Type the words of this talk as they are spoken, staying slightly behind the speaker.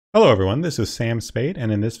Hello everyone, this is Sam Spade,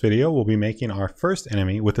 and in this video we'll be making our first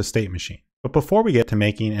enemy with a state machine. But before we get to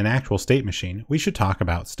making an actual state machine, we should talk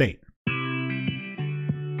about state.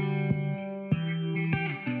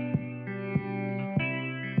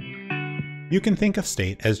 You can think of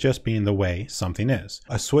state as just being the way something is.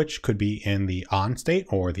 A switch could be in the on state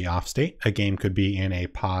or the off state. A game could be in a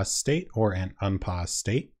pause state or an unpaused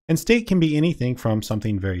state. And state can be anything from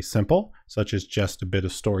something very simple, such as just a bit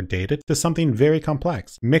of stored data, to something very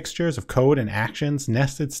complex, mixtures of code and actions,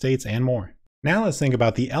 nested states, and more. Now let's think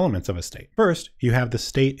about the elements of a state. First, you have the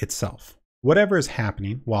state itself, whatever is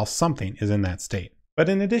happening while something is in that state. But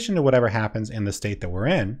in addition to whatever happens in the state that we're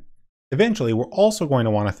in, eventually we're also going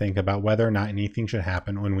to want to think about whether or not anything should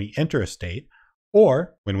happen when we enter a state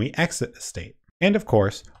or when we exit a state. And of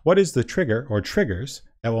course, what is the trigger or triggers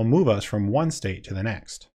that will move us from one state to the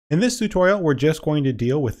next? In this tutorial, we're just going to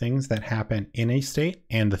deal with things that happen in a state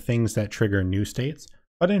and the things that trigger new states.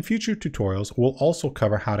 But in future tutorials, we'll also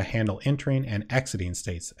cover how to handle entering and exiting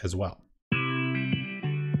states as well.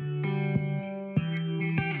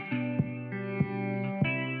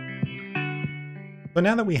 So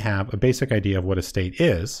now that we have a basic idea of what a state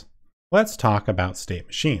is, let's talk about state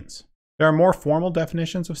machines. There are more formal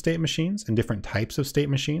definitions of state machines and different types of state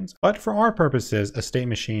machines, but for our purposes, a state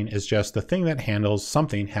machine is just the thing that handles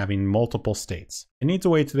something having multiple states. It needs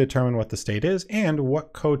a way to determine what the state is and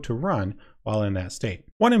what code to run while in that state.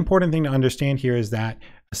 One important thing to understand here is that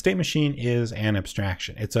a state machine is an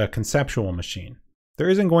abstraction. It's a conceptual machine. There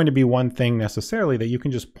isn't going to be one thing necessarily that you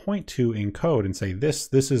can just point to in code and say,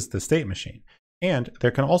 this is the state machine. And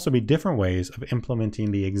there can also be different ways of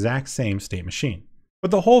implementing the exact same state machine. But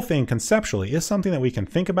the whole thing conceptually is something that we can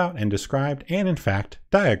think about and describe and in fact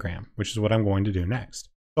diagram, which is what I'm going to do next.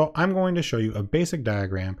 So I'm going to show you a basic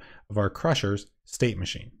diagram of our Crusher's state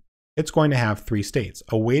machine. It's going to have three states: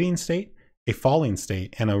 a waiting state, a falling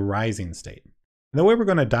state, and a rising state. And the way we're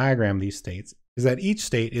going to diagram these states is that each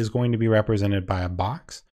state is going to be represented by a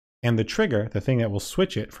box, and the trigger, the thing that will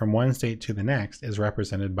switch it from one state to the next, is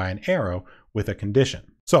represented by an arrow with a condition.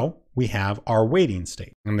 So we have our waiting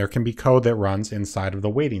state, and there can be code that runs inside of the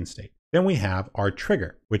waiting state. Then we have our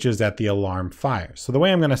trigger, which is that the alarm fires. So the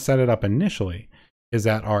way I'm going to set it up initially is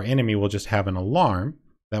that our enemy will just have an alarm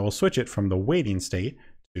that will switch it from the waiting state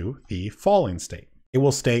to the falling state. It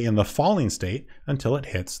will stay in the falling state until it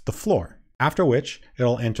hits the floor, after which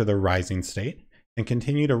it'll enter the rising state and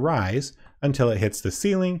continue to rise until it hits the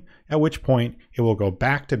ceiling, at which point it will go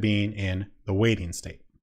back to being in the waiting state.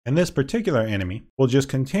 And this particular enemy will just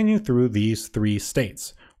continue through these three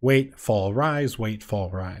states: wait, fall, rise, wait, fall,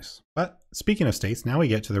 rise. But speaking of states, now we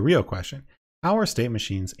get to the real question: how are state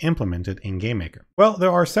machines implemented in GameMaker? Well, there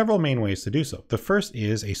are several main ways to do so. The first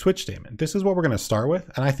is a switch statement. This is what we're going to start with,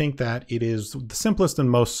 and I think that it is the simplest and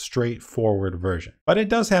most straightforward version. But it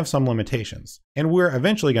does have some limitations, and we're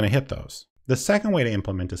eventually going to hit those. The second way to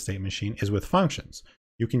implement a state machine is with functions.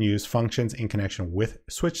 You can use functions in connection with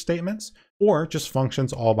switch statements, or just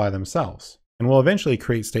functions all by themselves. And we'll eventually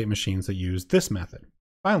create state machines that use this method.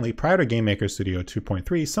 Finally, prior to GameMaker Studio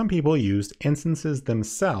 2.3, some people used instances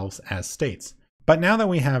themselves as states. But now that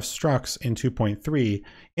we have structs in 2.3,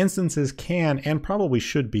 instances can and probably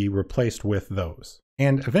should be replaced with those.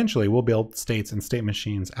 And eventually we'll build states and state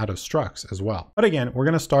machines out of structs as well. But again, we're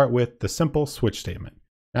going to start with the simple switch statement.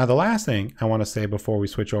 Now, the last thing I want to say before we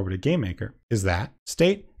switch over to GameMaker is that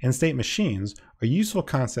state and state machines are useful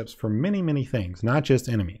concepts for many, many things, not just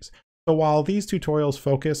enemies. So while these tutorials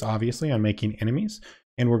focus obviously on making enemies,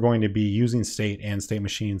 and we're going to be using state and state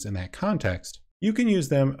machines in that context, you can use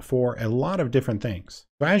them for a lot of different things.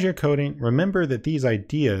 So as you're coding, remember that these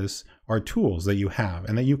ideas are tools that you have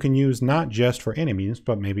and that you can use not just for enemies,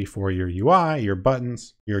 but maybe for your UI, your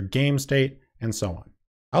buttons, your game state, and so on.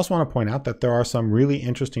 I also want to point out that there are some really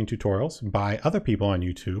interesting tutorials by other people on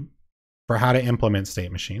YouTube for how to implement state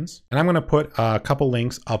machines. And I'm going to put a couple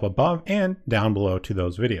links up above and down below to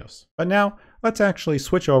those videos. But now let's actually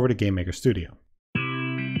switch over to GameMaker Studio.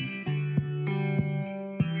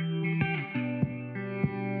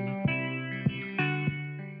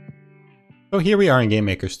 So here we are in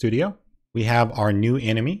GameMaker Studio. We have our new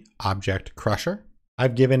enemy, Object Crusher.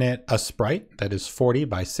 I've given it a sprite that is 40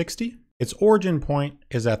 by 60. Its origin point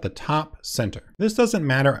is at the top center. This doesn't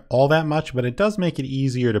matter all that much, but it does make it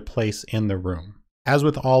easier to place in the room. As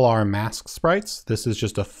with all our mask sprites, this is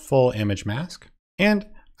just a full image mask. And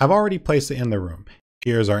I've already placed it in the room.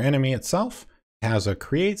 Here's our enemy itself. It has a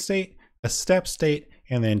create state, a step state,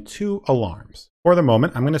 and then two alarms. For the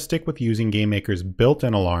moment, I'm going to stick with using GameMaker's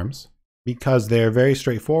built-in alarms because they're very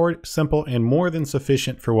straightforward, simple, and more than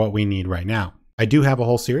sufficient for what we need right now. I do have a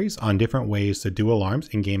whole series on different ways to do alarms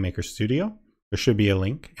in GameMaker Studio. There should be a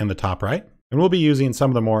link in the top right. And we'll be using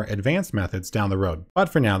some of the more advanced methods down the road. But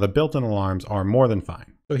for now, the built-in alarms are more than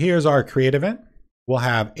fine. So here's our create event. We'll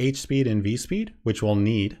have hspeed and vspeed, which we'll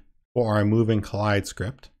need for our move and collide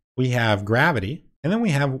script. We have gravity, and then we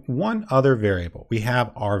have one other variable. We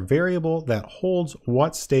have our variable that holds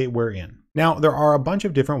what state we're in. Now, there are a bunch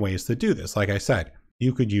of different ways to do this. Like I said,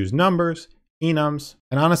 you could use numbers, enums,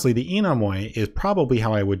 and honestly, the enum way is probably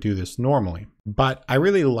how I would do this normally. But I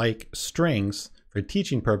really like strings for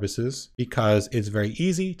teaching purposes because it's very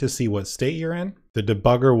easy to see what state you're in. The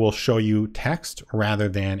debugger will show you text rather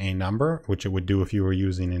than a number, which it would do if you were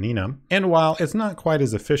using an enum. And while it's not quite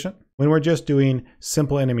as efficient, when we're just doing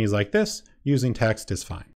simple enemies like this, using text is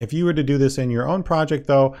fine. If you were to do this in your own project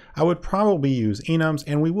though, I would probably use enums,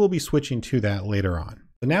 and we will be switching to that later on.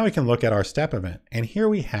 So now we can look at our step event, and here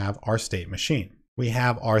we have our state machine. We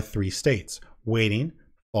have our 3 states: waiting,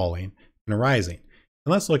 falling, and rising.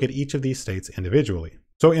 And let's look at each of these states individually.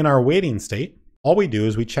 So in our waiting state, all we do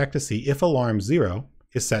is we check to see if alarm 0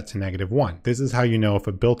 is set to -1. This is how you know if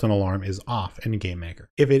a built-in alarm is off in GameMaker.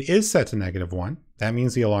 If it is set to -1, that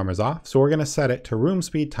means the alarm is off. So we're going to set it to room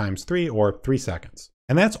speed times 3 or 3 seconds.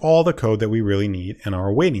 And that's all the code that we really need in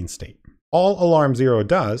our waiting state. All alarm 0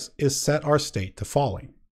 does is set our state to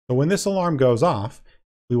falling. So when this alarm goes off,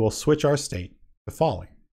 we will switch our state to falling.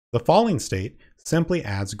 The falling state simply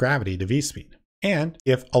adds gravity to vspeed. And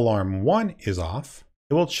if alarm 1 is off,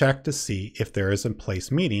 it will check to see if there is a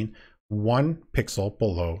place meeting 1 pixel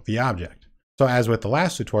below the object. So as with the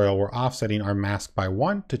last tutorial, we're offsetting our mask by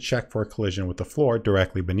 1 to check for a collision with the floor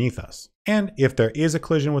directly beneath us. And if there is a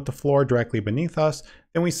collision with the floor directly beneath us,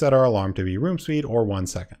 then we set our alarm to be room speed or 1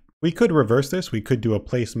 second. We could reverse this. We could do a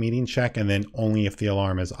place meeting check, and then only if the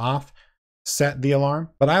alarm is off, set the alarm.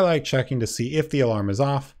 But I like checking to see if the alarm is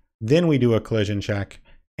off, then we do a collision check,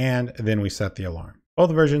 and then we set the alarm.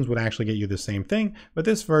 Both versions would actually get you the same thing, but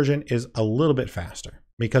this version is a little bit faster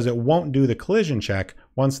because it won't do the collision check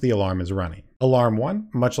once the alarm is running. Alarm 1,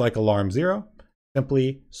 much like alarm 0,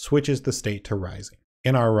 simply switches the state to rising.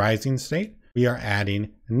 In our rising state, we are adding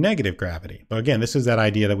negative gravity. So again, this is that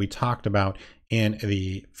idea that we talked about in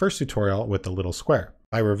the first tutorial with the little square.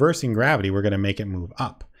 By reversing gravity, we're going to make it move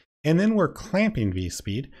up. And then we're clamping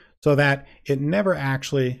vspeed so that it never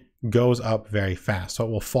actually goes up very fast. So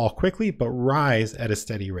it will fall quickly, but rise at a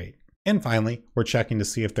steady rate. And finally, we're checking to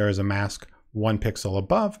see if there is a mask 1 pixel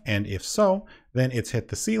above, and if so, then it's hit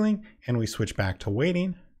the ceiling, and we switch back to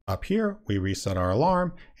waiting. Up here, we reset our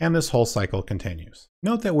alarm, and this whole cycle continues.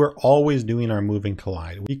 Note that we're always doing our move and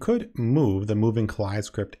collide. We could move the move and collide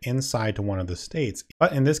script inside to one of the states,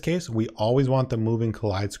 but in this case, we always want the move and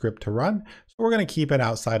collide script to run, so we're going to keep it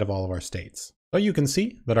outside of all of our states. So you can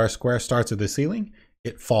see that our square starts at the ceiling,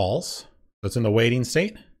 it falls, so it's in the waiting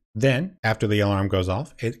state. Then, after the alarm goes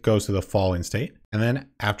off, it goes to the falling state. And then,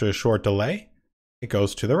 after a short delay, it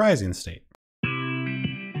goes to the rising state.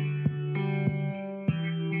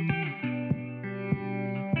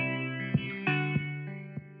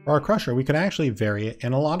 For our crusher, we could actually vary it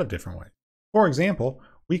in a lot of different ways. For example,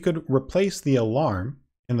 we could replace the alarm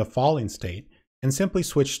in the falling state and simply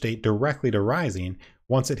switch state directly to rising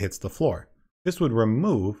once it hits the floor. This would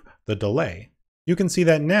remove the delay. You can see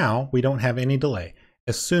that now we don't have any delay.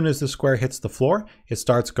 As soon as the square hits the floor, it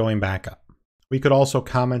starts going back up. We could also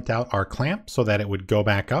comment out our clamp so that it would go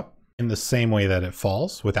back up in the same way that it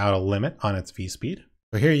falls without a limit on its v-speed.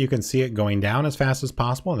 So here you can see it going down as fast as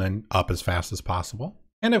possible and then up as fast as possible.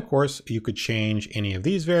 And of course, you could change any of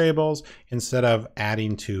these variables. Instead of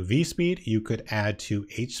adding to v-speed, you could add to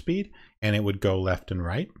h-speed and it would go left and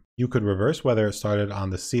right. You could reverse whether it started on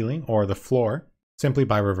the ceiling or the floor simply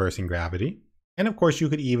by reversing gravity. And of course, you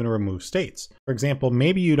could even remove states. For example,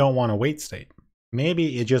 maybe you don't want a wait state.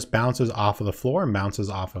 Maybe it just bounces off of the floor and bounces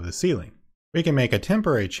off of the ceiling. We can make a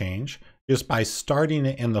temporary change just by starting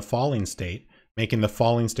it in the falling state, making the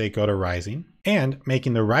falling state go to rising, and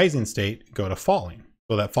making the rising state go to falling.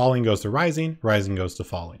 So that falling goes to rising, rising goes to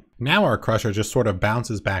falling. Now our crusher just sort of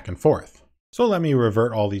bounces back and forth. So let me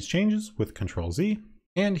revert all these changes with Control Z,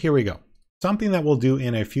 and here we go. Something that we'll do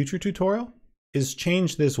in a future tutorial is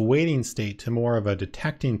change this waiting state to more of a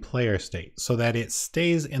detecting player state so that it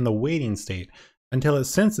stays in the waiting state until it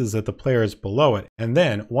senses that the player is below it. And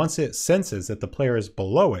then once it senses that the player is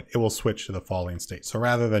below it, it will switch to the falling state. So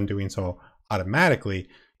rather than doing so automatically,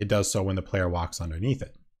 it does so when the player walks underneath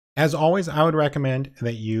it. As always, I would recommend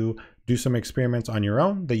that you do some experiments on your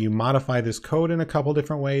own, that you modify this code in a couple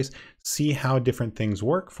different ways, see how different things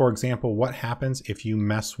work. For example, what happens if you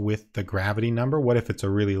mess with the gravity number? What if it's a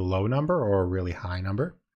really low number or a really high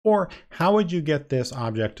number? Or how would you get this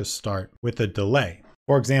object to start with a delay?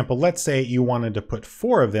 For example, let's say you wanted to put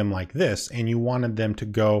 4 of them like this, and you wanted them to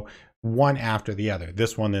go one after the other.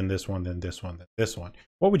 This one, then this one, then this one, then this one.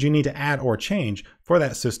 What would you need to add or change for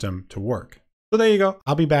that system to work? So there you go.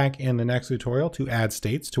 I'll be back in the next tutorial to add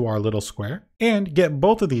states to our little square and get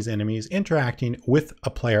both of these enemies interacting with a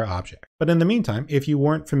player object. But in the meantime, if you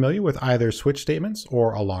weren't familiar with either switch statements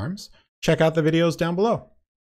or alarms, check out the videos down below.